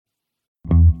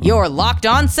Your Locked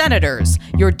On Senators,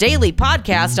 your daily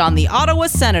podcast on the Ottawa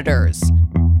Senators.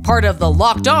 Part of the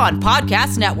Locked On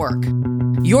Podcast Network.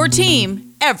 Your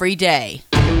team every day.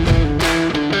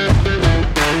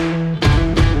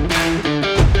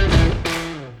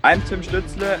 I'm Tim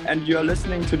Stützle, and you're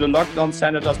listening to the Locked On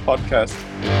Senators podcast.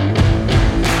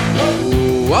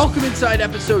 Welcome inside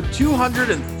episode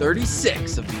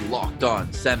 236 of the Locked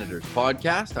On Senators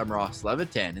podcast. I'm Ross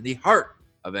Levitan in the heart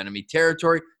of enemy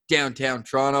territory, downtown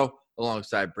Toronto,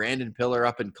 alongside Brandon Pillar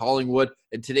up in Collingwood.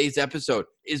 And today's episode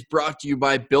is brought to you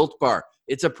by Built Bar.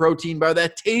 It's a protein bar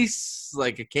that tastes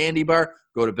like a candy bar.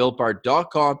 Go to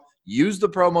BuiltBar.com, use the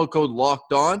promo code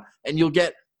Locked On, and you'll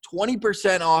get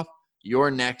 20% off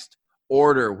your next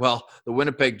order. Well, the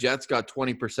Winnipeg Jets got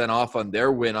 20% off on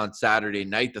their win on Saturday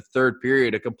night, the third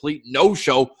period, a complete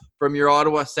no-show from your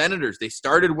Ottawa Senators. They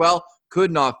started well,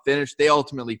 could not finish. They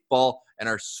ultimately fall and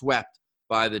are swept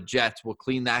by the Jets. We'll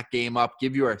clean that game up,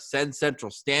 give you our Send Central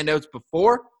standouts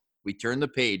before we turn the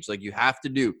page like you have to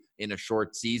do in a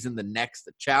short season. The next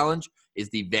challenge is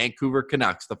the Vancouver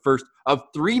Canucks, the first of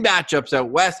three matchups out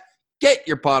west. Get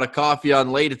your pot of coffee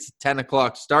on late. It's a 10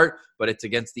 o'clock start, but it's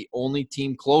against the only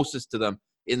team closest to them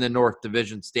in the North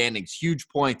Division standings. Huge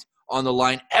points on the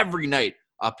line every night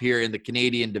up here in the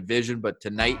Canadian Division, but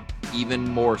tonight even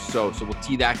more so. So we'll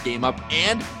tee that game up,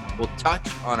 and we'll touch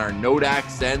on our Nodak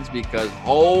Sens because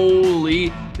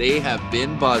holy, they have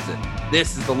been buzzing.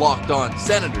 This is the Locked On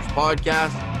Senators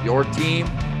podcast, your team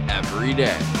every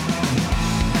day.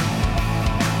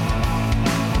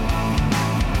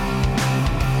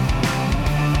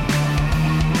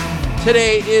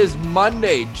 Today is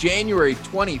Monday, January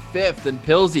 25th, and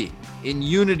Pilsy, in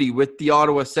unity with the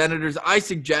Ottawa Senators, I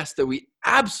suggest that we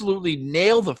absolutely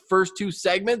nail the first two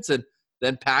segments and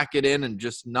then pack it in and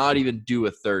just not even do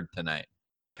a third tonight.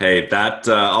 Hey, that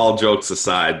all jokes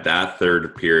aside, that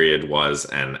third period was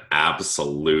an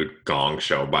absolute gong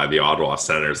show by the Ottawa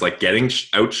Senators. Like getting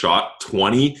outshot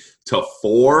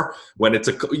 20-4 when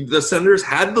the Senators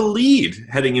had the lead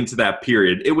heading into that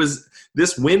period.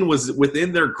 This win was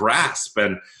within their grasp,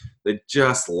 and they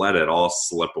just let it all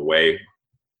slip away.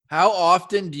 How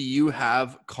often do you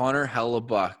have Connor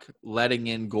Hellebuyck letting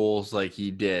in goals like he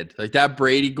did? Like that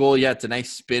Brady goal, yeah, it's a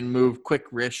nice spin move, quick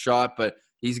wrist shot, but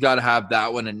he's got to have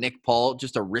that one. And Nick Paul,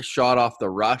 just a wrist shot off the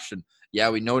rush. And yeah,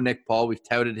 we know Nick Paul. We've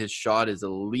touted his shot is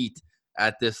elite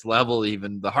at this level,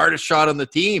 even the hardest shot on the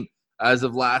team as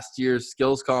of last year's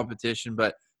skills competition.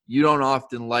 But you don't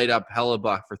often light up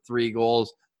Hellebuyck for 3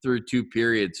 goals through 2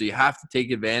 periods. So you have to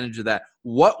take advantage of that.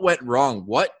 What went wrong?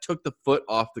 What took the foot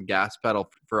off the gas pedal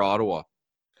for Ottawa?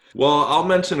 Well, I'll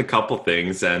mention a couple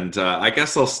things, and I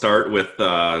guess I'll start with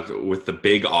the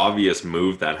big obvious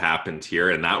move that happened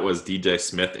here, and that was DJ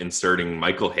Smith inserting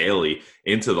Michael Haley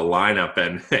into the lineup.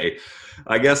 And hey,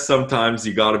 I guess sometimes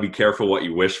you got to be careful what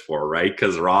you wish for, right?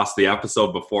 Because Ross, the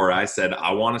episode before, I said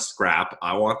I want to scrap.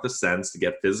 I want the Sens to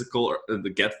get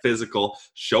physical,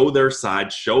 show their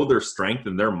side, show their strength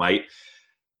and their might.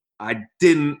 I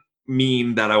didn't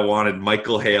mean that I wanted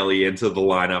Michael Haley into the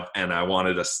lineup and I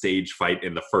wanted a stage fight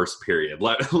in the first period.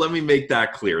 Let me make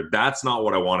that clear. That's not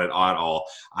what I wanted at all.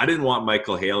 I didn't want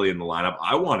Michael Haley in the lineup.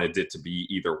 I wanted it to be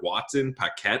either Watson,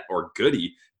 Paquette, or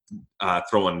Goody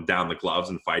throwing down the gloves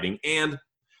and fighting. And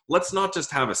let's not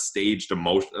just have a staged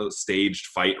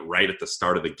fight right at the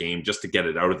start of the game just to get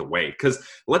it out of the way. Because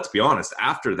let's be honest,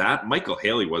 after that, Michael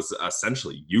Haley was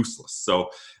essentially useless. So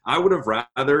I would have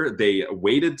rather they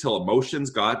waited till emotions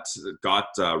got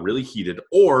really heated,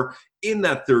 or in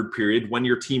that third period when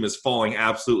your team is falling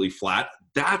absolutely flat,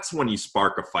 that's when you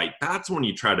spark a fight. That's when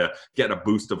you try to get a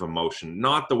boost of emotion,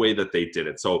 not the way that they did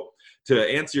it. So to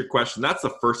answer your question, that's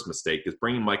the first mistake, is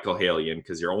bringing Michael Haley in,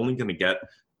 because you're only going to get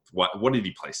what did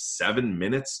he play? 7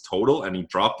 minutes total, and he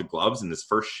dropped the gloves in his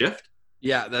first shift?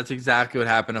 Yeah, that's exactly what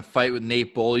happened. A fight with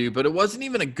Nate Beaulieu, but it wasn't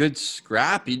even a good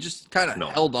scrap. He just kind of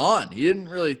held on. He didn't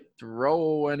really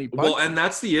throw any punches. Well, and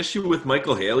that's the issue with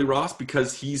Michael Haley, Ross,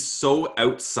 because he's so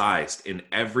outsized in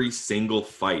every single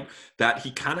fight that he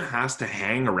kind of has to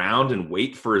hang around and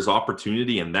wait for his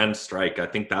opportunity and then strike. I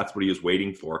think that's what he was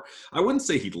waiting for. I wouldn't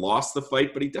say he lost the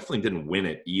fight, but he definitely didn't win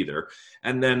it either.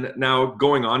 And then now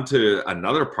going on to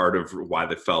another part of why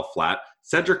they fell flat,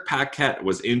 Cedric Paquette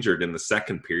was injured in the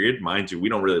second period. Mind you, we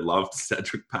don't really love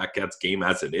Cedric Paquette's game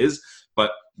as it is, but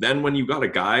then when you got a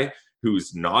guy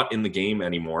who's not in the game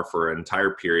anymore for an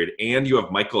entire period, and you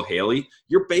have Michael Haley,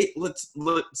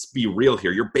 let's be real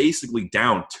here. You're basically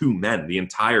down 2 men the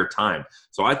entire time.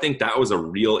 So I think that was a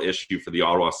real issue for the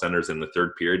Ottawa Senators in the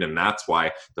third period, and that's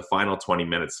why the final 20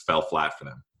 minutes fell flat for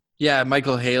them. Yeah,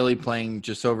 Michael Haley playing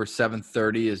just over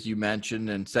 7:30, as you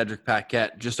mentioned, and Cedric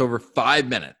Paquette just over 5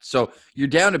 minutes. So you're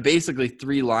down to basically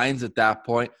 3 lines at that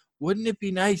point. Wouldn't it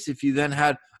be nice if you then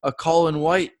had a Colin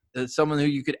White, someone who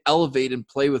you could elevate and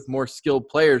play with more skilled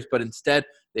players? But instead,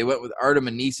 they went with Artem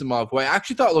Anisimov, who I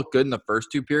actually thought looked good in the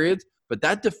first 2 periods. But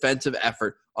that defensive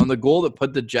effort on the goal that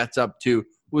put the Jets up 2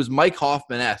 was Mike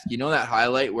Hoffman-esque. You know that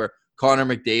highlight where Connor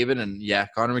McDavid, and yeah,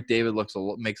 Connor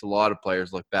McDavid makes a lot of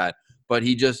players look bad, but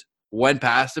he just went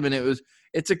past him, and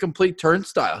it's a complete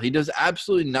turnstile. He does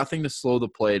absolutely nothing to slow the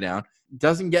play down,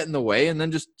 doesn't get in the way, and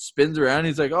then just spins around.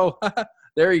 He's like, oh,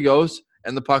 there he goes,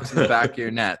 and the puck's in the back of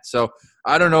your net. So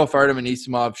I don't know if Artem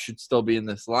Anisimov should still be in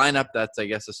this lineup. That's, I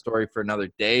guess, a story for another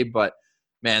day. But,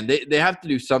 man, they have to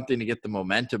do something to get the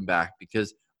momentum back,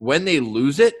 because when they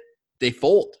lose it, they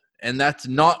fold. And that's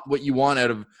not what you want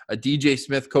out of a DJ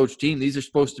Smith coach team. These are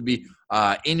supposed to be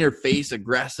in-your-face,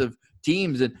 aggressive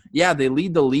teams. And, yeah, they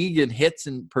lead the league in hits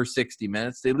per 60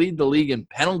 minutes. They lead the league in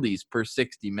penalties per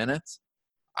 60 minutes.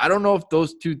 I don't know if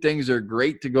those two things are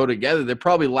great to go together. They're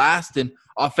probably last in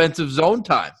offensive zone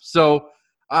time. So,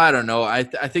 I don't know. I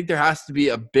think there has to be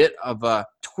a bit of a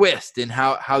twist in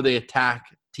how they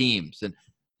attack teams. And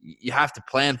you have to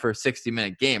plan for a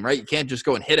 60-minute game, right? You can't just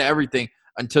go and hit everything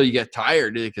until you get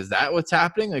tired, because that's what's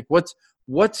happening. Like,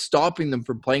 what's stopping them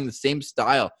from playing the same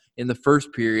style in the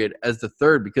first period as the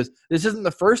third? Because this isn't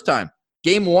the first time.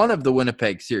 Game 1 of the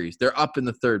Winnipeg series, they're up in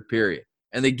the third period,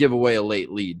 and they give away a late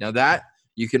lead. Now that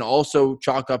you can also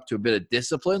chalk up to a bit of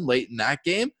discipline late in that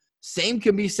game. Same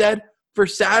can be said for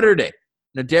Saturday.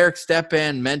 Now, Derek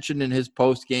Stepan mentioned in his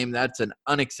post game that's an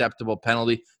unacceptable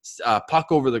penalty. Puck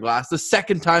over the glass. The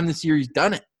second time this year he's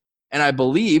done it. And I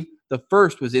believe the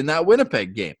first was in that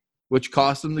Winnipeg game, which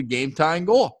cost him the game-tying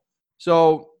goal.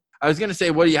 So I was going to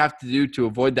say, what do you have to do to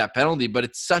avoid that penalty? But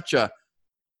it's such a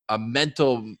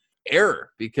mental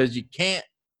error, because you can't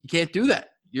do that.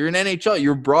 You're in NHL.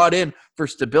 You're brought in for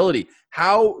stability.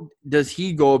 How does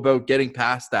he go about getting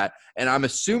past that? And I'm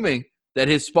assuming that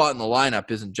his spot in the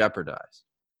lineup isn't jeopardized.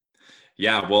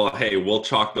 Yeah, well, hey, we'll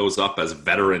chalk those up as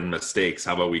veteran mistakes.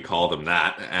 How about we call them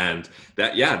that? And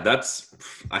that, yeah, that's,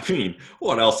 I mean,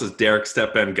 what else is Derek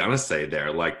Stepan gonna say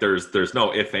there? Like, there's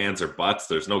no ifs, ands, or buts.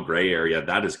 There's no gray area.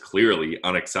 That is clearly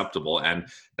unacceptable. And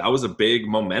that was a big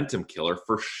momentum killer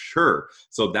for sure.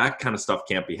 So that kind of stuff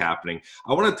can't be happening.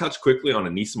 I want to touch quickly on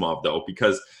Anisimov, though,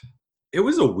 because it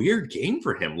was a weird game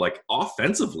for him. Like,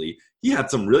 offensively, he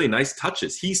had some really nice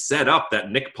touches. He set up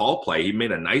that Nick Paul play. He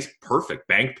made a nice, perfect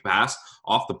banked pass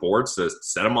off the boards to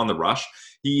set him on the rush.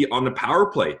 On the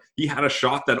power play, he had a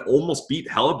shot that almost beat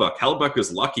Hellebuck. Hellebuck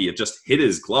was lucky. It just hit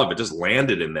his glove. It just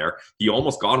landed in there. He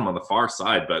almost got him on the far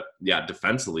side. But, yeah,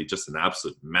 defensively, just an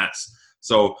absolute mess.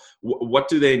 So what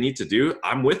do they need to do?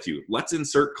 I'm with you. Let's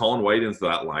insert Colin White into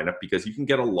that lineup, because you can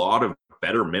get a lot of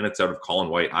better minutes out of Colin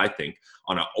White, I think,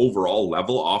 on an overall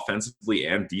level, offensively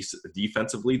and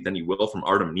defensively, than you will from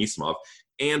Artem Anisimov.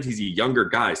 And he's a younger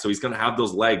guy, so he's going to have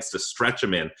those legs to stretch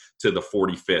him in to the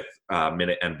 45th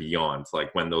minute and beyond,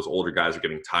 like when those older guys are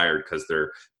getting tired because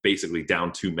they're basically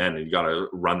down 2 men and you got to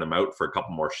run them out for a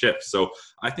couple more shifts. So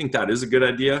I think that is a good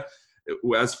idea.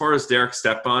 As far as Derek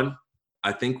Stepan,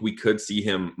 I think we could see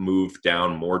him move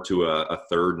down more to a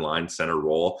third line center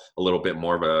role, a little bit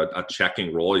more of a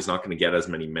checking role. He's not going to get as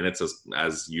many minutes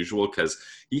as usual, because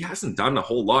he hasn't done a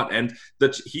whole lot. And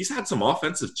he's had some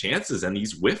offensive chances, and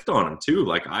he's whiffed on them too.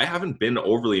 Like, I haven't been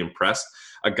overly impressed.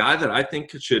 A guy that I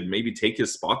think should maybe take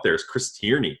his spot there is Chris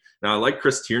Tierney. Now, I like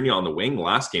Chris Tierney on the wing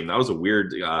last game. That was a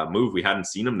weird move. We hadn't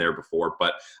seen him there before,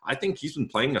 but I think he's been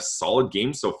playing a solid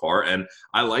game so far, and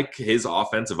I like his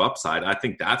offensive upside. I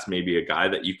think that's maybe a guy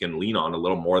that you can lean on a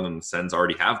little more than the Sens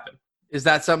already have been. Is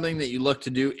that something that you look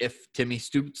to do if Timmy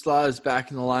Stützle is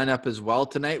back in the lineup as well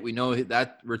tonight? We know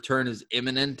that return is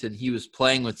imminent, and he was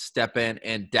playing with Stepan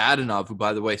and Dadonov, who,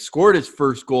 by the way, scored his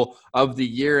first goal of the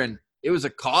year, and it was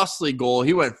a costly goal.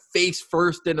 He went face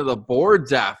first into the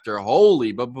boards after.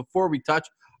 Holy. But before we touch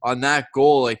on that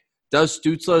goal, like, does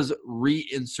Stützle's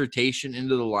reinsertion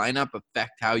into the lineup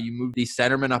affect how you move these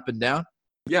centermen up and down?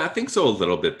 Yeah, I think so a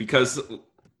little bit, because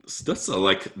Stützle,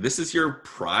 like, this is your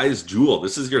prize jewel.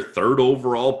 This is your third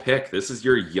overall pick. This is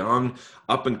your young,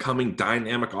 up-and-coming,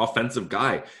 dynamic offensive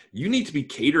guy. You need to be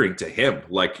catering to him.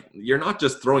 Like, you're not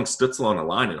just throwing Stützle on a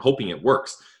line and hoping it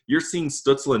works. You're seeing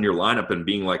Stützle in your lineup and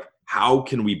being like, how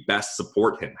can we best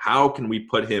support him? How can we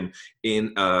put him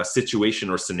in a situation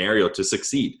or scenario to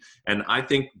succeed? And I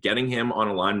think getting him on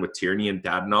a line with Tierney and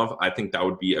Dadonov, I think that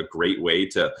would be a great way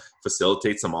to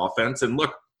facilitate some offense. And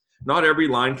look, not every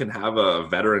line can have a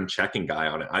veteran checking guy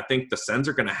on it. I think the Sens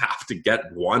are going to have to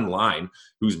get one line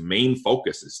whose main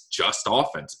focus is just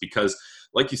offense, because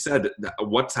like you said,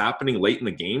 what's happening late in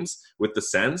the games with the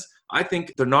Sens, I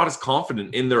think they're not as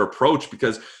confident in their approach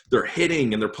because they're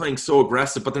hitting and they're playing so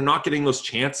aggressive, but they're not getting those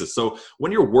chances. So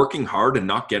when you're working hard and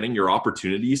not getting your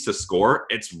opportunities to score,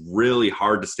 it's really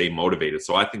hard to stay motivated.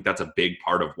 So I think that's a big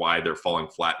part of why they're falling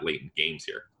flat late in games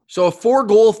here. So a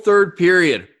 4-goal third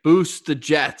period boosts the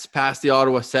Jets past the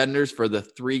Ottawa Senators for the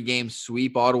 3-game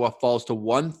sweep. Ottawa falls to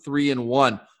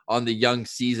 1-3-1 on the young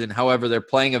season. However, they're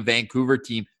playing a Vancouver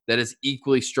team that has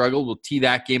equally struggled. We'll tee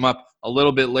that game up a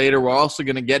little bit later. We're also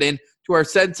going to get into our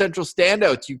Sens Central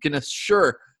standouts. You can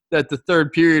assure that the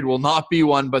third period will not be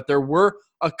one, but there were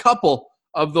a couple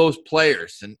of those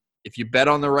players. And if you bet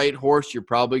on the right horse, you're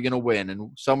probably going to win.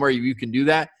 And somewhere you can do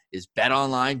that is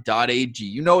betonline.ag.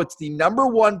 You know, it's the number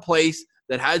one place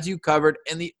that has you covered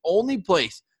and the only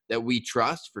place that we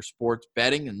trust for sports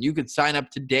betting. And you can sign up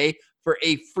today for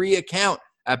a free account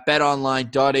at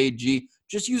betonline.ag.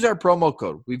 Just use our promo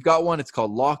code. We've got one. It's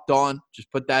called Locked On.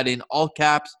 Just put that in all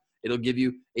caps. It'll give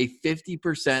you a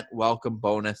 50% welcome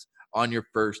bonus on your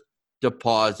first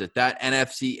deposit. That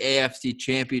NFC-AFC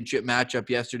championship matchup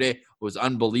yesterday was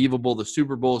unbelievable. The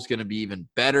Super Bowl is going to be even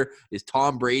better. Is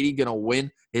Tom Brady going to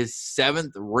win his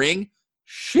 7th ring?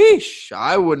 Sheesh.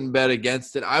 I wouldn't bet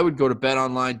against it. I would go to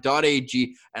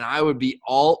betonline.ag and I would be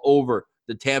all over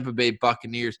the Tampa Bay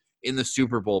Buccaneers in the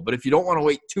Super Bowl. But if you don't want to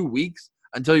wait 2 weeks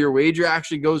until your wager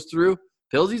actually goes through,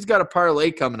 Pilsy's got a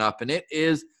parlay coming up, and it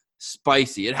is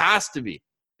spicy. It has to be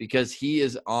because he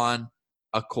is on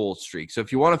a cold streak. So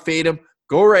if you want to fade him,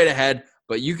 go right ahead.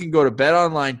 But you can go to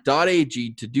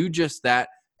betonline.ag to do just that.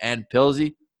 And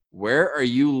Pilsy, where are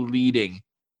you leading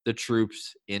the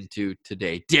troops into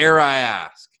today? Dare I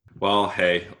ask? Well,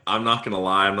 hey, I'm not going to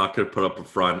lie. I'm not going to put up a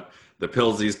front. The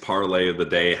Pilsy's parlay of the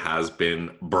day has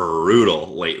been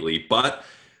brutal lately. But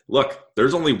look,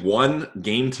 there's only one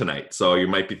game tonight. So you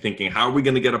might be thinking, how are we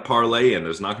going to get a parlay in?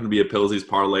 There's not going to be a Pilsy's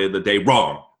parlay of the day.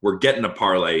 Wrong. We're getting a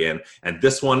parlay in. And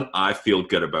this one I feel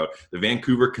good about. The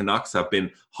Vancouver Canucks have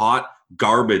been hot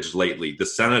garbage lately. The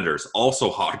Senators, also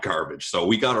hot garbage. So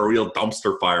we got a real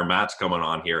dumpster fire match coming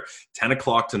on here. 10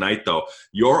 o'clock tonight, though.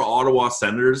 Your Ottawa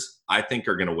Senators, I think,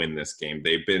 are going to win this game.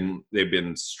 They've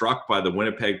been struck by the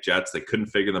Winnipeg Jets. They couldn't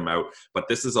figure them out. But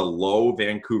this is a low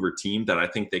Vancouver team that I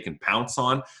think they can pounce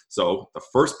on. So the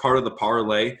first part of the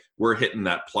parlay, we're hitting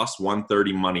that plus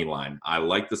 130 money line. I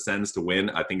like the Sens to win.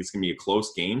 I think it's going to be a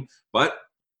close game, but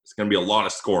it's going to be a lot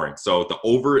of scoring. So the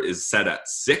over is set at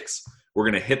 6. We're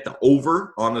going to hit the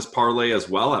over on this parlay as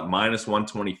well at minus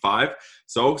 125.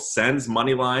 So Sens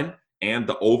money line and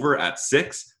the over at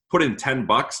 6. Put in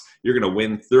 $10. You're going to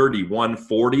win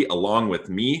 31.40 along with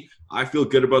me. I feel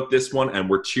good about this one, and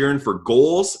we're cheering for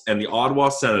goals and the Ottawa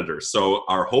Senators. So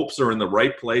our hopes are in the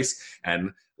right place,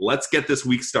 and let's get this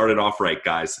week started off right,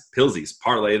 guys. Pilsy's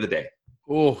parlay of the day.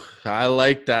 Oh, I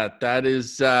like that. That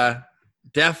is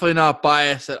definitely not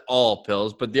biased at all,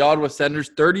 Pills. But the Ottawa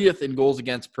Senators, 30th in goals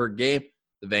against per game.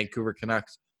 The Vancouver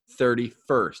Canucks,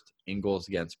 31st in goals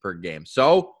against per game.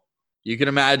 So you can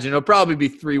imagine it'll probably be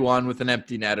 3-1 with an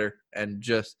empty netter. And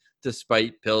just to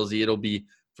spite Pilsy, it'll be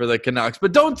for the Canucks.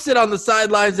 But don't sit on the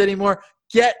sidelines anymore.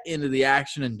 Get into the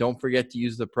action. And don't forget to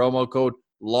use the promo code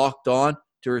LOCKEDON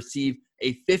to receive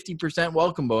a 50%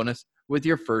 welcome bonus with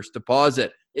your first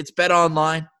deposit. It's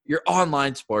BetOnline, your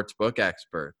online sportsbook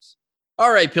experts.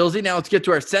 All right, Pilsy, now let's get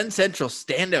to our Sens Central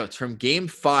standouts from Game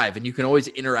 5. And you can always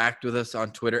interact with us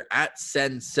on Twitter at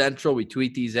Sens Central. We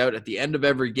tweet these out at the end of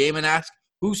every game and ask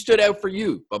who stood out for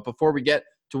you. But before we get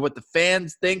to what the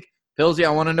fans think, Pilsy,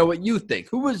 I want to know what you think.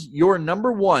 Who was your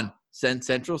number one Sens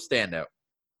Central standout?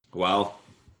 Well,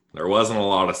 there wasn't a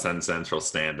lot of Sens Central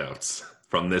standouts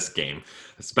from this game,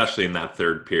 especially in that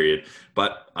third period.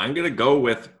 But I'm going to go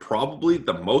with probably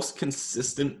the most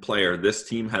consistent player this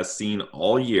team has seen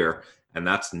all year, and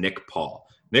that's Nick Paul.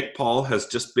 Nick Paul has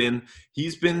just been,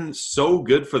 he's been so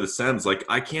good for the Sens. Like,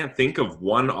 I can't think of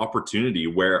one opportunity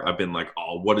where I've been like,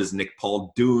 oh, what is Nick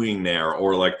Paul doing there?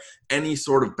 Or like any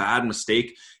sort of bad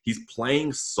mistake. He's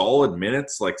playing solid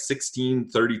minutes, like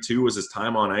 16:32 was his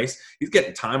time on ice. He's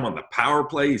getting time on the power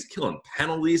play. He's killing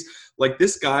penalties. Like,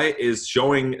 this guy is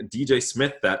showing DJ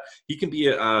Smith that he can be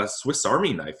a Swiss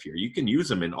Army knife here. You can use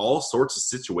him in all sorts of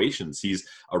situations. He's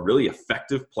a really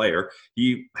effective player.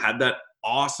 He had that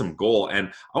awesome goal.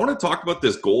 And I want to talk about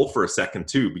this goal for a second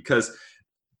too, because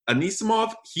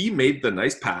Anisimov, he made the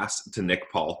nice pass to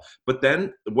Nick Paul. But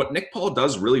then what Nick Paul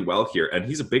does really well here, and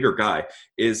he's a bigger guy,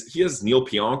 is he has Neil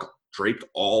Pionk draped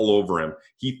all over him.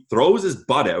 He throws his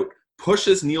butt out,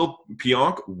 pushes Neil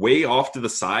Pionk way off to the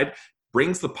side,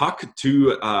 brings the puck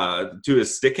to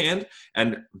his stick hand,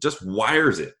 and just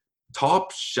wires it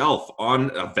top shelf on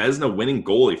a Vezina winning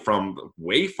goalie from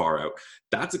way far out.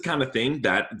 That's the kind of thing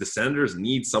that the Senators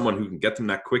need, someone who can get them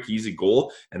that quick, easy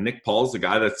goal. And Nick Paul's the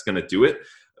guy that's going to do it.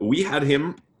 We had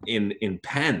him in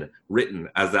pen written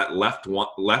as that left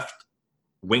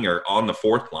winger on the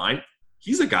fourth line.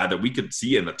 He's a guy that we could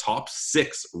see in the top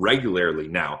 6 regularly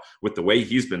now with the way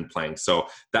he's been playing. So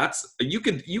that's you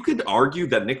could argue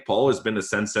that Nick Paul has been a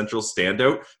Sens Central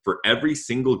standout for every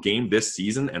single game this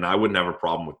season, and I wouldn't have a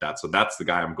problem with that. So that's the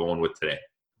guy I'm going with today.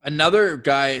 Another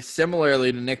guy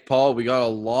similarly to Nick Paul, we got a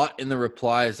lot in the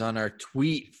replies on our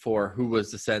tweet for who was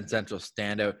the Sens Central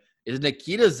standout, is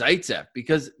Nikita Zaitsev,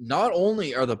 because not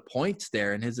only are the points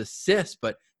there and his assists,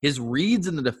 but his reads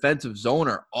in the defensive zone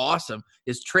are awesome.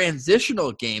 His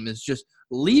transitional game is just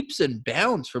leaps and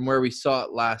bounds from where we saw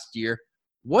it last year.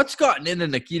 What's gotten into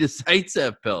Nikita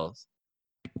Zaitsev, Pills?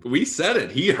 We said it.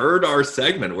 He heard our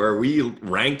segment where we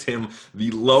ranked him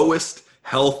the lowest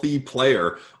healthy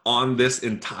player on this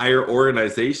entire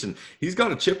organization. He's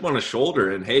got a chip on his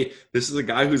shoulder, and hey, this is a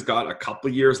guy who's got a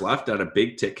couple years left at a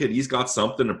big ticket. He's got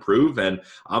something to prove, and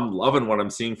I'm loving what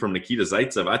I'm seeing from Nikita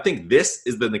Zaitsev. I think this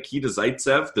is the Nikita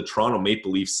Zaitsev the Toronto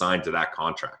Maple Leafs signed to that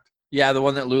contract. Yeah, the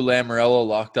one that Lou Lamoriello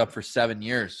locked up for 7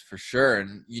 years, for sure.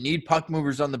 And you need puck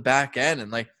movers on the back end.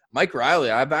 And like Mike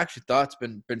Riley, I've actually thought it's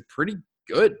been pretty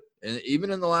good, and even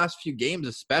in the last few games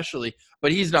especially,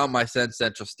 but he's not my Sens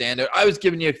Central standout. I was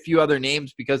giving you a few other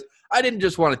names because I didn't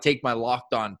just want to take my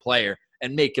locked-on player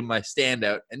and make him my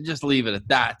standout and just leave it at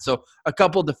that. So a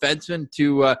couple defensemen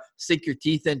to sink your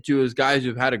teeth into as guys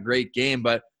who've had a great game,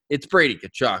 but it's Brady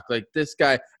Tkachuk. Like this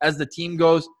guy, as the team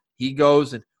goes, he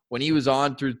goes, and when he was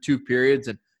on through 2 periods,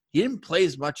 and he didn't play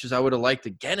as much as I would have liked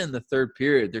again in the third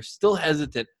period. They're still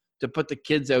hesitant to put the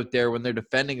kids out there when they're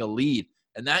defending a lead,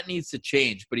 and that needs to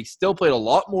change. But he still played a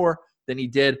lot more than he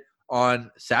did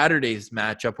on Saturday's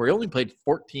matchup, where he only played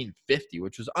 14:50,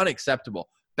 which was unacceptable.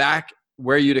 Back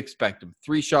where you'd expect him.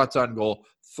 3 shots on goal,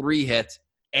 3 hits,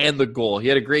 and the goal. He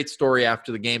had a great story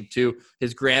after the game, too.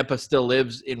 His grandpa still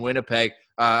lives in Winnipeg.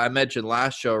 I mentioned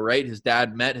last show, right? His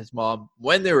dad met his mom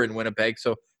when they were in Winnipeg,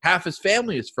 so half his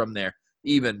family is from there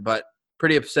even. But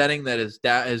pretty upsetting that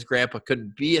his grandpa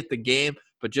couldn't be at the game,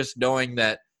 but just knowing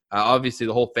that obviously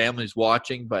the whole family's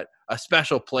watching, but a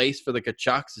special place for the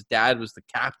Tkachuks. His dad was the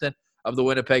captain of the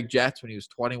Winnipeg Jets when he was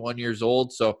 21 years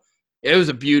old, so it was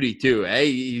a beauty too.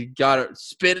 Hey, he got it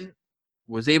spinning,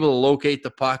 was able to locate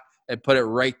the puck and put it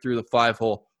right through the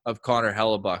 5-hole of Connor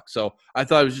Hellebuck. So I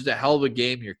thought it was just a hell of a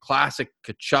game, your classic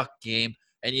Tkachuk game,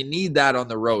 and you need that on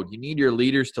the road. You need your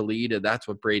leaders to lead, and that's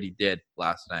what Brady did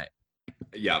last night.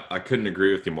 Yeah, I couldn't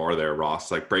agree with you more there, Ross.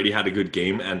 Like, Brady had a good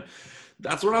game, and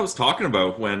that's what I was talking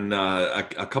about when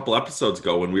a couple episodes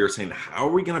ago when we were saying, how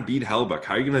are we going to beat Hellebuck?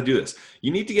 How are you going to do this?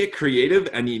 You need to get creative,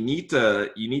 and you need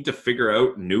to figure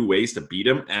out new ways to beat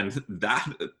him. And that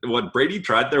what Brady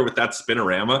tried there with that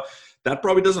spinorama, that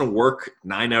probably doesn't work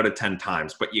 9 out of 10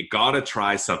 times, but you got to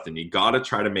try something. You got to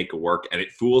try to make it work, and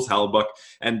it fools Hellebuck.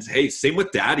 And, hey, same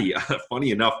with Daddy.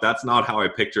 Funny enough, that's not how I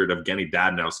pictured Evgeny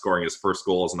Dadonov scoring his first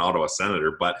goal as an Ottawa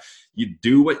Senator, but you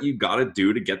do what you got to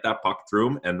do to get that puck through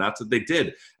him, and that's what they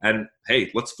did. And, hey,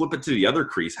 let's flip it to the other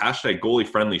crease. Hashtag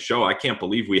goalie-friendly show. I can't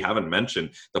believe we haven't mentioned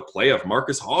the play of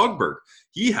Marcus Hogberg.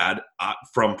 He had,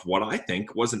 from what I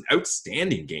think, was an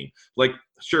outstanding game. Like,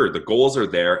 sure, the goals are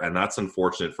there, and that's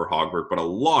unfortunate for Hogberg, but a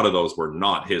lot of those were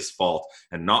not his fault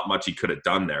and not much he could have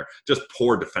done there. Just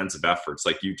poor defensive efforts.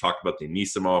 Like you talked about the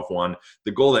Anisimov one,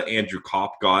 the goal that Andrew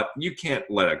Kopp got. You can't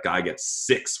let a guy get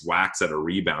 6 whacks at a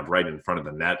rebound right in front of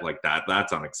the net like that.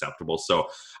 That's unacceptable. So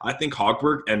I think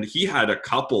Hogberg, and he had a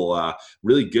couple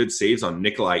really good saves on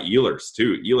Nikolai Ehlers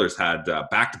too. Ehlers had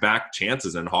back-to-back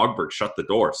chances, and Hogberg shut the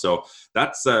door. So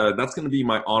that's going to be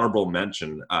my honorable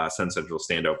mention, Sens Central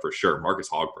standout for sure, Marcus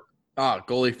Hogberg.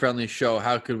 Goalie-friendly show.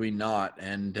 How could we not?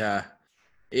 And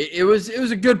it was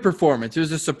a good performance. It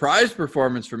was a surprise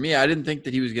performance for me. I didn't think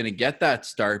that he was going to get that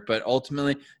start, but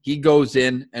ultimately he goes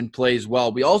in and plays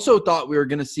well. We also thought we were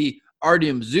going to see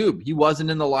Artyom Zub. He wasn't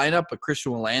in the lineup, but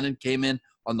Christian Wolanin came in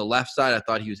on the left side. I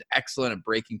thought he was excellent at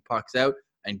breaking pucks out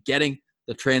and getting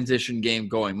the transition game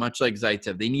going, much like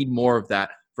Zaitsev. They need more of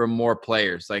that from more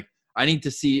players. Like I need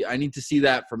to see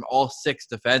that from all 6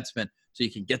 defensemen, so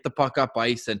you can get the puck up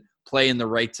ice and play in the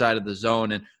right side of the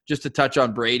zone. And just to touch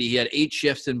on Brady, he had 8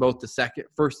 shifts in both the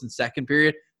first and second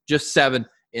period, just 7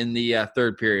 in the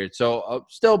third period. So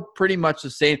still pretty much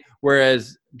the same,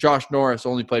 whereas Josh Norris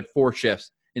only played 4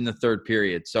 shifts in the third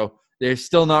period. So they're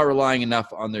still not relying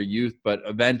enough on their youth, but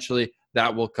eventually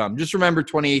that will come. Just remember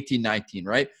 2018-19,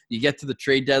 right? You get to the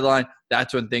trade deadline,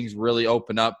 that's when things really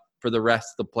open up for the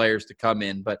rest of the players to come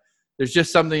in. But there's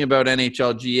just something about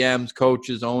NHL GMs,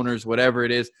 coaches, owners, whatever it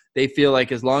is. They feel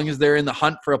like as long as they're in the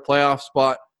hunt for a playoff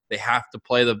spot, they have to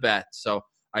play the vets. So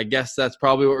I guess that's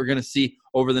probably what we're going to see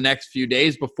over the next few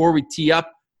days before we tee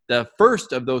up the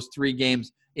first of those 3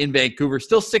 games in Vancouver.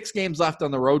 Still 6 games left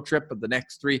on the road trip, but the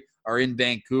next 3 are in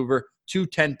Vancouver. 2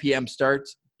 10 p.m.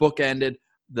 starts, bookended.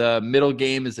 The middle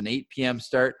game is an 8 p.m.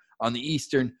 start on the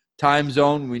Eastern time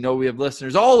zone. We know we have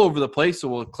listeners all over the place, so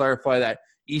we'll clarify that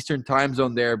Eastern time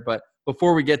zone there. But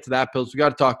before we get to that, Pills, we got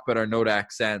to talk about our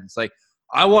Nodak Sens. Like,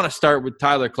 I want to start with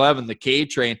Tyler Kleven, the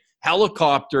K-Train,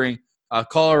 helicoptering a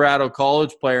Colorado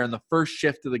college player in the first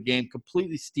shift of the game,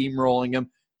 completely steamrolling him.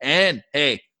 And,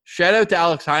 hey, shout out to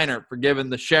Alex Heinert for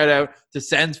giving the shout out to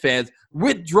Sens fans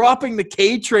with dropping the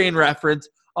K-Train reference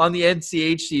on the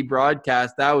NCHC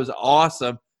broadcast. That was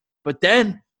awesome. But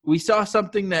then we saw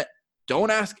something that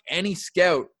don't ask any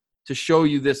scout to show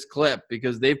you this clip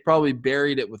because they've probably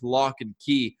buried it with lock and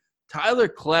key. Tyler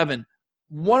Kleven,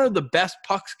 one of the best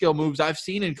puck skill moves I've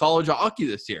seen in college hockey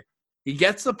this year. He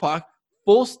gets the puck,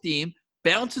 full steam,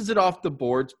 bounces it off the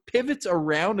boards, pivots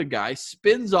around a guy,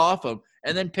 spins off him,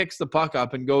 and then picks the puck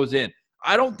up and goes in.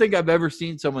 I don't think I've ever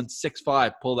seen someone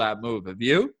 6'5" pull that move. Have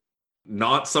you?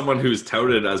 Not someone who's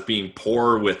touted as being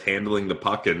poor with handling the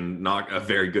puck and not a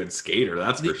very good skater,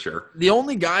 that's for sure. The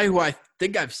only guy who I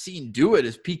think I've seen do it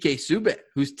is PK Subban,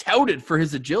 who's touted for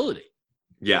his agility.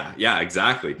 Yeah,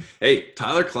 exactly. Hey,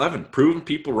 Tyler Kleven, proving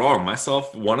people wrong,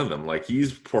 myself one of them. Like,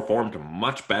 he's performed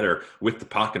much better with the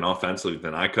puck and offensively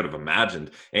than I could have imagined.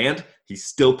 And he's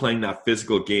still playing that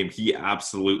physical game. He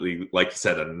absolutely, like you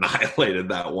said, annihilated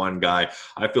that one guy.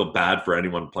 I feel bad for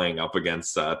anyone playing up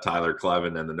against Tyler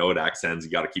Kleven and the Nodak Sens. You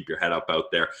got to keep your head up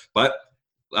out there. But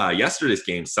yesterday's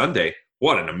game, Sunday,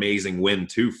 what an amazing win,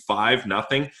 too.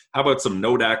 5-0. How about some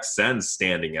Nodak Sens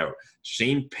standing out?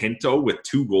 Shane Pinto with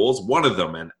 2 goals, one of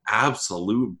them an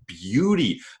absolute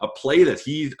beauty. A play that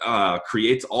he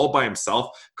creates all by himself,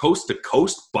 coast to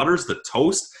coast, butters the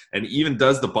toast, and even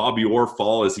does the Bobby Orr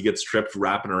fall as he gets tripped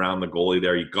wrapping around the goalie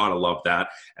there. You got to love that.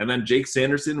 And then Jake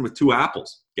Sanderson with 2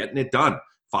 apples, getting it done.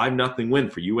 5-0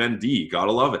 win for UND. Got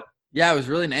to love it. Yeah, it was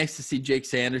really nice to see Jake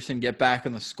Sanderson get back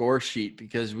on the score sheet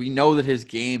because we know that his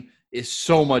game is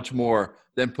so much more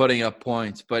than putting up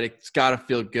points, but it's got to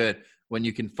feel good when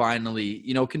you can finally,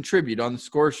 contribute on the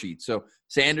score sheet. So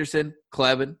Sanderson,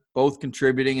 Kleven, both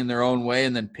contributing in their own way,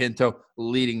 and then Pinto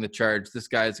leading the charge. This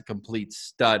guy is a complete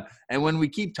stud. And when we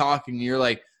keep talking, you're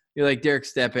like Derek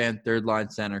Stepan, third line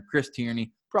center, Chris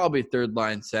Tierney, probably a third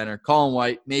line center, Colin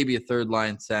White, maybe a third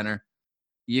line center.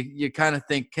 You kind of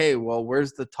think, okay, well,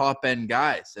 where's the top end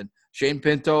guys? And Shane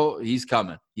Pinto, he's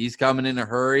coming. He's coming in a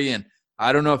hurry, and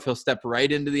I don't know if he'll step right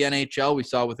into the NHL. We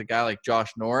saw with a guy like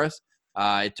Josh Norris.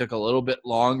 It took a little bit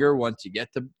longer once you get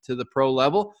to the pro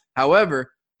level.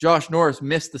 However, Josh Norris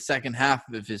missed the second half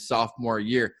of his sophomore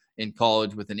year in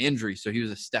college with an injury, so he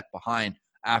was a step behind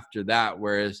after that,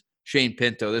 whereas Shane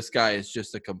Pinto, this guy is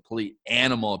just a complete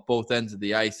animal at both ends of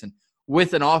the ice. And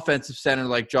with an offensive center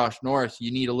like Josh Norris,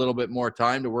 you need a little bit more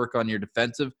time to work on your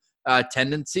defensive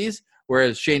tendencies,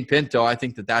 whereas Shane Pinto, I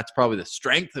think that's probably the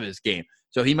strength of his game.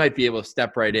 So he might be able to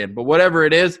step right in. But whatever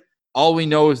it is, all we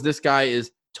know is this guy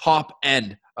is top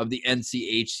end of the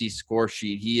NCHC score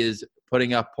sheet. He is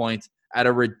putting up points at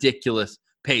a ridiculous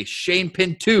pace. Shane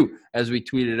Pinto, as we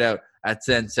tweeted out at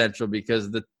Sens Central, because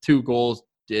the 2 goals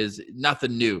is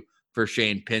nothing new for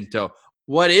Shane Pinto.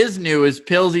 What is new is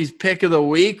Pillsy's pick of the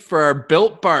week for our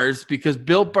Built Bars, because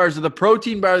Built Bars are the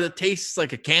protein bar that tastes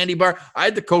like a candy bar. I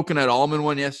had the coconut almond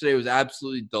one yesterday. It was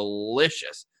absolutely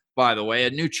delicious, by the way. A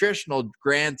nutritional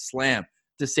grand slam,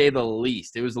 to say the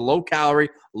least. It was low calorie,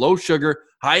 low sugar,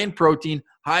 high in protein,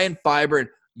 high in fiber. And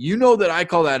you know that I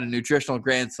call that a nutritional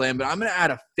grand slam, but I'm going to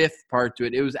add a 5th part to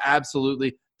it. It was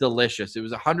absolutely delicious. It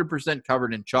was 100%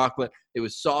 covered in chocolate. It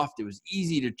was soft. It was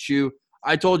easy to chew.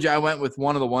 I told you I went with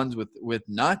one of the ones with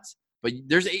nuts, but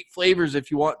there's 8 flavors if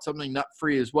you want something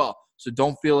nut-free as well. So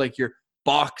don't feel like you're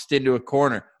boxed into a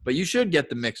corner. But you should get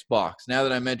the mixed box, now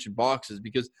that I mentioned boxes,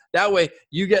 because that way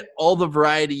you get all the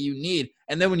variety you need.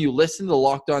 And then when you listen to the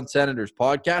Locked On Senators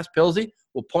podcast, Pillsy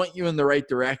will point you in the right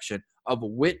direction of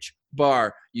which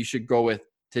bar you should go with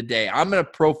today. I'm going to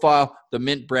profile the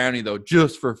mint brownie, though,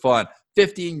 just for fun.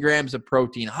 15 grams of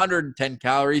protein, 110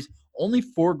 calories, only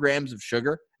 4 grams of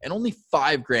sugar, and only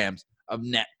 5 grams of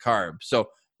net carbs. So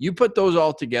you put those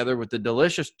all together with the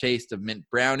delicious taste of mint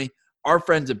brownie. Our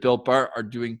friends at Built Bar are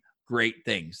doing great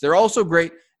things. They're also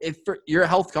great if you're a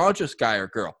health-conscious guy or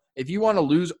girl. If you want to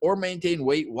lose or maintain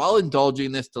weight while indulging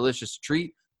in this delicious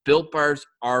treat, Built Bars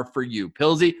are for you.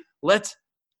 Pillsy, let's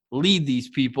lead these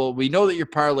people. We know that your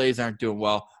parlays aren't doing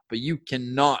well, but you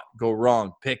cannot go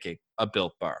wrong picking a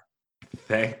Built Bar.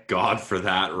 Thank God for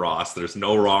that, Ross. There's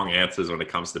no wrong answers when it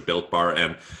comes to Built Bar.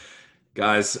 And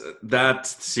guys, that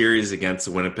series against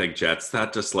the Winnipeg Jets,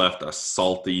 that just left a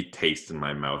salty taste in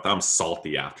my mouth. I'm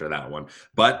salty after that one.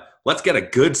 But let's get a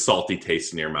good salty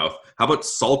taste in your mouth. How about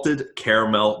salted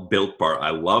caramel Built Bar?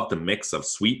 I love the mix of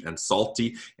sweet and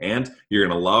salty, and you're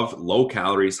going to love low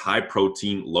calories, high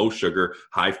protein, low sugar,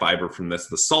 high fiber from this.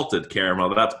 The salted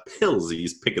caramel, that's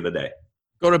Pillsy's pick of the day.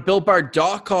 Go to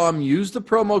BuiltBar.com, use the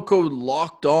promo code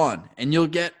LOCKEDON, and you'll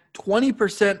get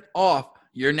 20% off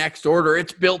your next order.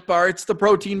 It's Built Bar. It's the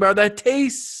protein bar that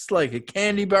tastes like a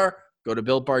candy bar. Go to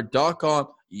BuiltBar.com,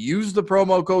 use the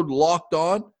promo code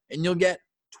LOCKEDON, and you'll get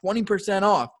 20%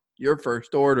 off your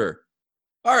first order.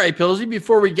 All right, Pillsy,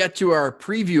 before we get to our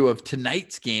preview of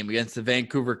tonight's game against the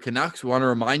Vancouver Canucks, we want to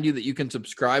remind you that you can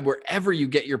subscribe wherever you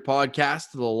get your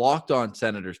podcast to the Locked On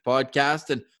Senators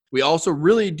podcast. And we also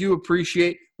really do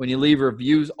appreciate when you leave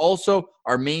reviews. Also,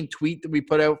 our main tweet that we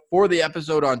put out for the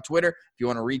episode on Twitter, if you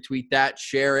want to retweet that,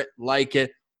 share it, like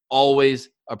it, always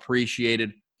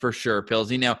appreciated for sure,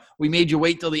 Pillsy. Now, we made you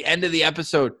wait till the end of the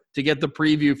episode to get the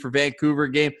preview for Vancouver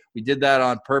game. We did that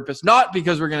on purpose, not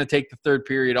because we're going to take the third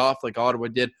period off like Ottawa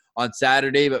did on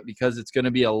Saturday, but because it's going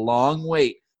to be a long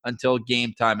wait until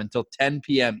game time, until 10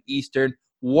 p.m. Eastern.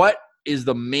 What is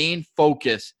the main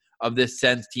focus of this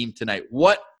Sens team tonight?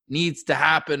 What needs to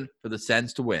happen for the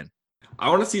Sens to win? I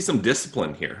want to see some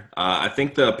discipline here. I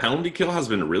think the penalty kill has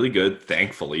been really good,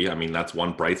 thankfully. I mean, that's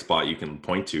one bright spot you can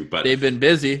point to. But they've been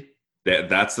busy.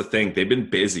 That's the thing. They've been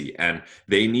busy, and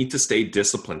they need to stay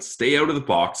disciplined, stay out of the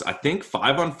box. I think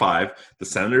 5-on-5, the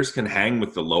Senators can hang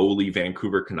with the lowly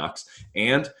Vancouver Canucks.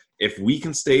 And if we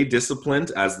can stay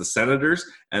disciplined as the Senators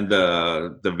and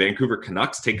the Vancouver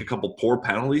Canucks take a couple poor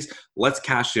penalties, let's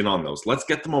cash in on those. Let's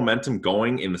get the momentum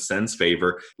going in the Sens'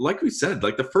 favor. Like we said,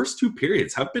 like the first two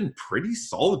periods have been pretty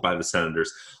solid by the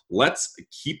Senators. Let's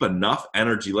keep enough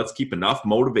energy. Let's keep enough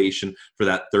motivation for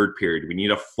that third period. We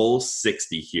need a full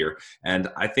 60 here. And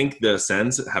I think the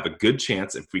Sens have a good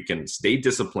chance if we can stay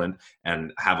disciplined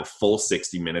and have a full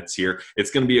 60 minutes here.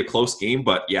 It's going to be a close game,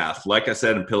 but yeah, like I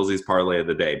said in Pillsy's parlay of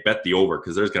the day, bet the over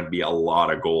because there's going to be a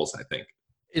lot of goals, I think.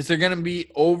 Is there going to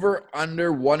be over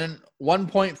under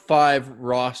 1.5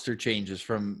 roster changes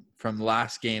from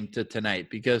last game to tonight?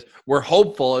 Because we're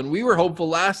hopeful, and we were hopeful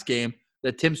last game,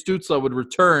 that Tim Stützle would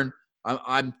return.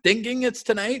 I'm thinking it's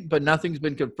tonight, but nothing's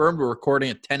been confirmed. We're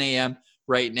recording at 10 a.m.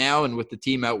 right now, and with the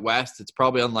team out west, it's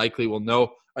probably unlikely we'll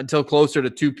know until closer to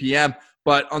 2 p.m.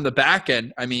 But on the back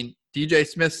end, I mean, DJ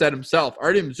Smith said himself,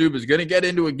 Artem Zub is going to get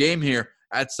into a game here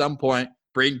at some point.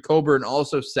 Braden Coburn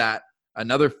also sat,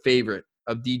 another favorite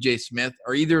of DJ Smith.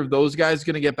 Are either of those guys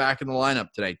going to get back in the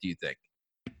lineup tonight, do you think?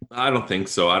 I don't think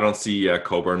so. I don't see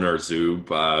Coburn or Zub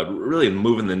really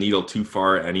moving the needle too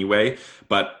far anyway.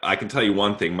 But I can tell you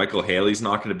one thing. Michael Haley's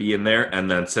not going to be in there. And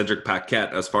then Cedric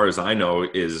Paquette, as far as I know,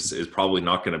 is probably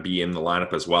not going to be in the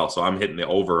lineup as well. So I'm hitting the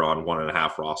over on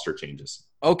 1.5 roster changes.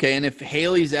 Okay, and if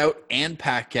Haley's out and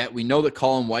Paquette, we know that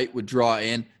Colin White would draw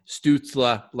in.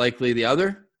 Stützle likely the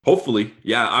other? Hopefully.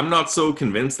 Yeah, I'm not so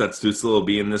convinced that Stützle will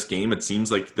be in this game. It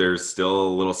seems like there's still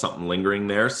a little something lingering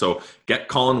there. So get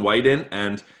Colin White in.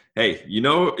 And hey, you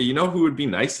know who would be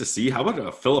nice to see? How about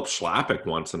a Philip Schlappick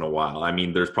once in a while? I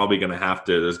mean, there's going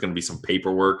to be some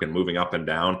paperwork and moving up and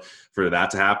down for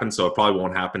that to happen. So it probably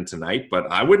won't happen tonight,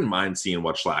 but I wouldn't mind seeing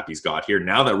what Schlappy's got here.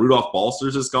 Now that Rudolph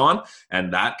Balcers is gone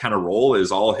and that kind of role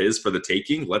is all his for the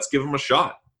taking, let's give him a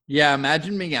shot. Yeah,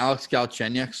 imagine being Alex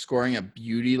Galchenyuk scoring a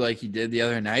beauty like he did the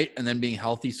other night and then being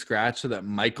healthy scratch so that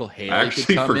Michael Haley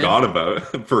could come forgot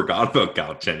about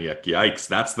Galchenyuk. Yikes.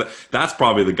 That's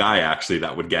probably the guy actually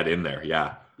that would get in there.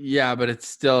 Yeah. Yeah, but it's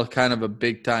still kind of a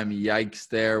big time yikes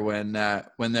there when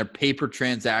their paper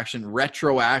transaction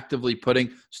retroactively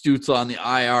putting Stützle on the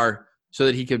IR so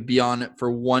that he could be on it for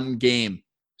one game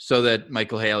so that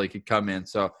Michael Haley could come in.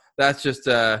 So that's just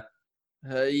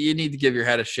you need to give your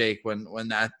head a shake when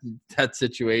that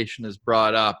situation is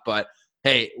brought up. But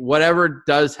hey, whatever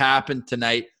does happen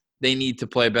tonight, they need to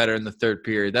play better in the third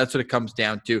period. That's what it comes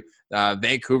down to.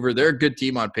 Vancouver, they're a good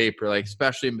team on paper, like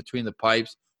especially in between the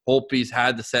pipes. Holtby's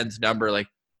had the Sens number. Like,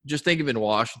 just think of in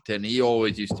Washington, he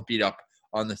always used to beat up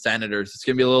on the Senators. It's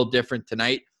going to be a little different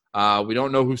tonight. We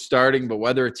don't know who's starting, but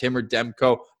whether it's him or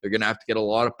Demko, they're going to have to get a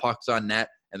lot of pucks on net,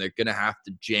 and they're going to have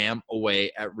to jam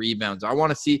away at rebounds. I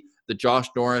want to see the Josh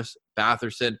Norris,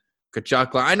 Batherson, Tkachuk.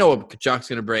 I know what Tkachuk's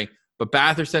going to bring, but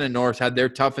Batherson and Norris had their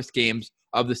toughest games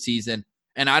of the season.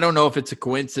 And I don't know if it's a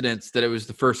coincidence that it was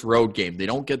the first road game. They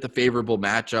don't get the favorable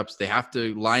matchups. They have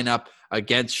to line up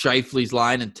against Scheifele's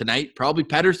line. And tonight, probably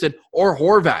Pettersson or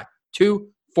Horvat,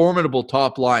 two formidable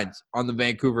top lines on the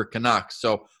Vancouver Canucks.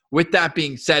 So with that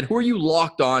being said, who are you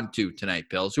locked on to tonight,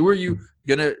 Pills? Who are you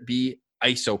going to be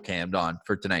ISO-cammed on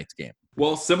for tonight's game?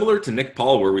 Well, similar to Nick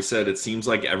Paul, where we said it seems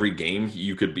like every game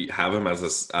you could have him as a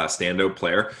standout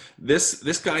player. This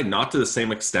guy, not to the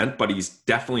same extent, but he's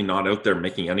definitely not out there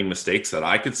making any mistakes that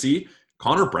I could see.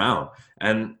 Connor Brown.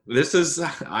 And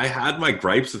I had my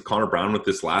gripes with Connor Brown with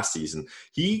this last season.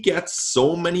 He gets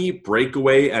so many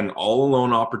breakaway and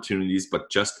all-alone opportunities, but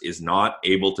just is not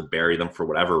able to bury them for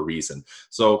whatever reason.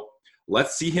 So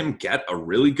let's see him get a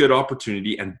really good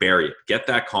opportunity and bury it. Get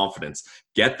that confidence.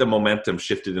 Get the momentum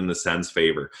shifted in the Sens'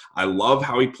 favor. I love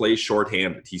how he plays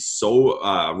shorthanded. He's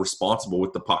so responsible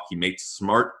with the puck. He makes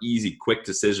smart, easy, quick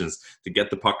decisions to get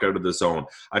the puck out of the zone.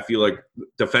 I feel like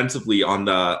defensively on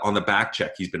the back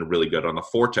check, he's been really good. On the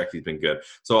forecheck, he's been good.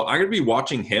 So I'm going to be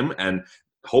watching him and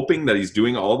hoping that he's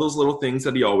doing all those little things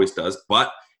that he always does,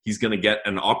 but he's going to get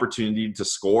an opportunity to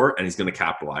score, and he's going to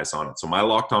capitalize on it. So my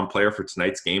locked-on player for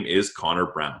tonight's game is Connor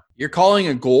Brown. You're calling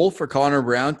a goal for Connor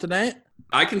Brown tonight?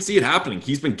 I can see it happening.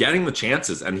 He's been getting the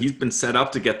chances, and he's been set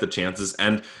up to get the chances.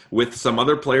 And with some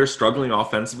other players struggling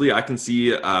offensively, I can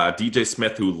see DJ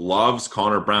Smith, who loves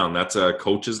Connor Brown. That's a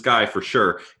coach's guy for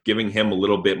sure, giving him a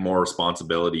little bit more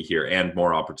responsibility here and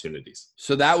more opportunities.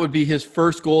 So that would be his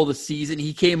first goal of the season.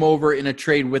 He came over in a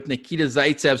trade with Nikita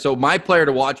Zaitsev. So my player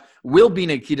to watch will be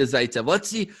Nikita Zaitsev. Let's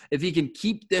see if he can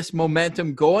keep this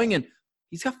momentum going. And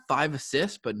he's got 5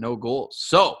 assists, but no goals.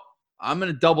 So I'm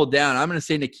going to double down. I'm going to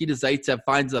say Nikita Zaitsev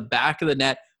finds the back of the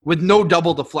net with no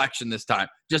double deflection this time.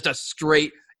 Just a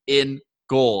straight in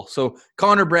goal. So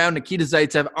Connor Brown, Nikita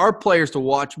Zaitsev, our players to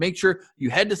watch. Make sure you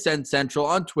head to Send Central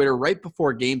on Twitter right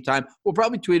before game time. We'll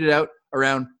probably tweet it out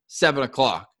around 7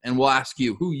 o'clock, and we'll ask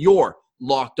you who you're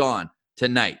locked on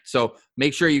tonight. So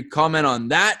make sure you comment on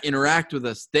that, interact with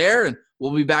us there, and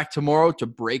we'll be back tomorrow to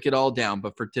break it all down.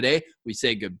 But for today, we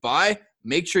say goodbye.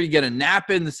 Make sure you get a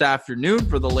nap in this afternoon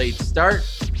for the late start.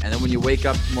 And then when you wake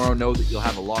up tomorrow, know that you'll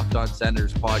have a Locked On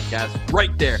Senators podcast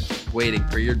right there waiting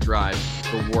for your drive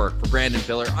to work. For Brandon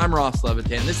Pillar, I'm Ross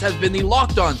Levitan. This has been the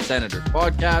Locked On Senators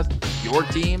podcast, your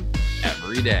team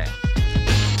every day.